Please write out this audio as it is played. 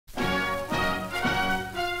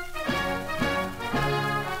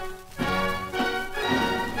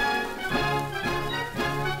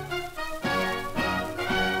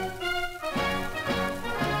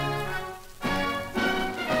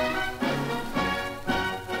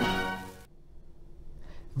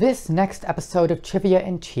This next episode of Trivia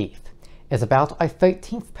in Chief is about our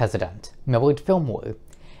 13th president, Millard Fillmore,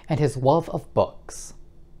 and his love of books.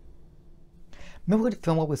 Millard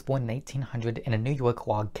Fillmore was born in 1800 in a New York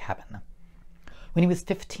log cabin. When he was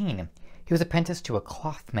 15, he was apprenticed to a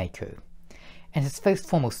cloth maker, and his first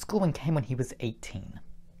formal schooling came when he was 18.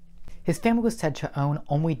 His family was said to own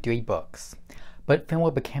only 3 books, but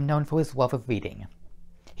Fillmore became known for his love of reading.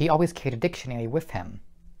 He always carried a dictionary with him.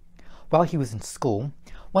 While he was in school,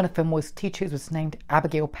 one of Fillmore's teachers was named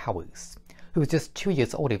Abigail Powers, who was just 2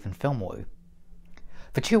 years older than Fillmore.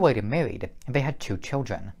 The two later married, and they had 2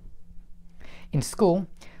 children. In school,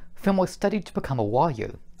 Fillmore studied to become a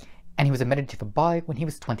lawyer, and he was admitted to the bar when he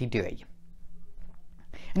was 23.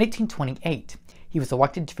 In 1828, he was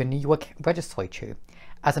elected to the New York legislature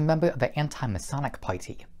as a member of the anti-Masonic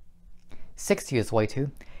Party. 6 years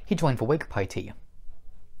later, he joined the Whig Party.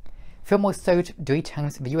 Fillmore served 3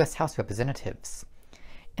 terms in the U.S. House of Representatives,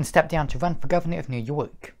 and stepped down to run for governor of New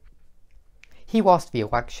York. He lost the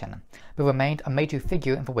election, but remained a major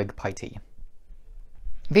figure in the Whig Party.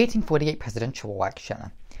 In the 1848 presidential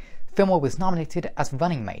election, Fillmore was nominated as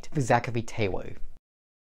running mate for Zachary Taylor.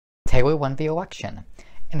 Taylor won the election,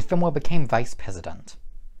 and Fillmore became vice president.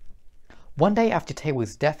 One day after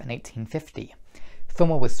Taylor's death in 1850,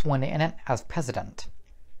 Fillmore was sworn in as president.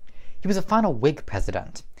 He was the final Whig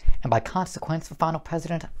president, and by consequence the final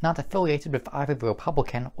president not affiliated with either the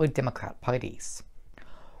Republican or Democrat parties.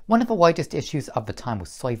 One of the largest issues of the time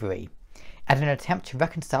was slavery, and in an attempt to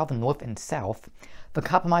reconcile the North and South, the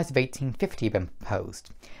Compromise of 1850 had been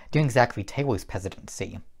proposed during Zachary Taylor's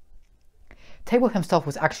presidency. Taylor himself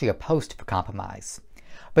was actually opposed to the compromise,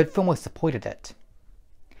 but Fillmore supported it.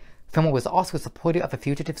 Fillmore was also a supporter of the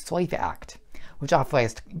Fugitive Slave Act, which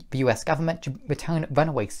authorized the U.S. government to return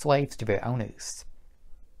runaway slaves to their owners.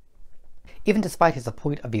 Even despite his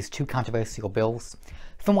support of these 2 controversial bills,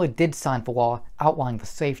 Fillmore did sign the law outlawing the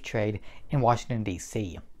slave trade in Washington, D.C.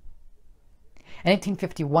 In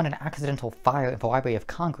 1851, an accidental fire in the Library of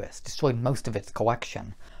Congress destroyed most of its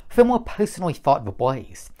collection. Fillmore personally fought the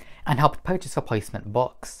blaze and helped purchase replacement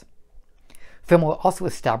books. Fillmore also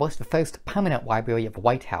established the first permanent library at the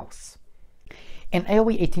White House. In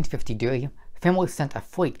early 1853, Fillmore sent a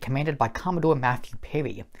fleet commanded by Commodore Matthew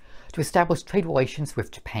Perry to establish trade relations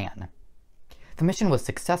with Japan. The mission was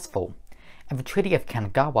successful, and the Treaty of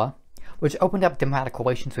Kanagawa, which opened up diplomatic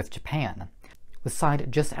relations with Japan, was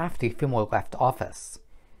signed just after Fillmore left office.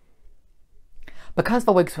 Because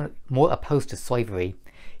the Whigs were more opposed to slavery,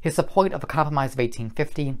 his support of the Compromise of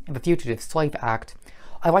 1850 and the Fugitive Slave Act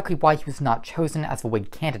are likely why he was not chosen as the Whig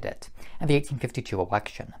candidate in the 1852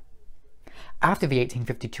 election. After the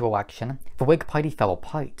 1852 election, the Whig Party fell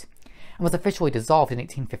apart, and was officially dissolved in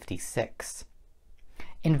 1856.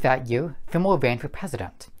 In that year, Fillmore ran for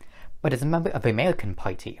president, but as a member of the American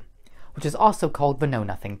Party, which is also called the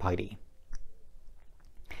Know-Nothing Party.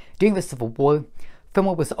 During the Civil War,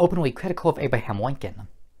 Fillmore was openly critical of Abraham Lincoln.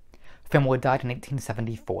 Fillmore died in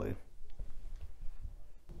 1874.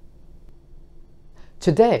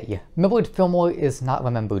 Today, Millard Fillmore is not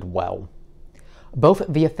remembered well. Both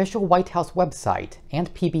the official White House website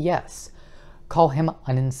and PBS call him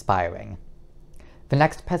uninspiring. The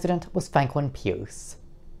next president was Franklin Pierce.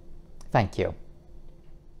 Thank you.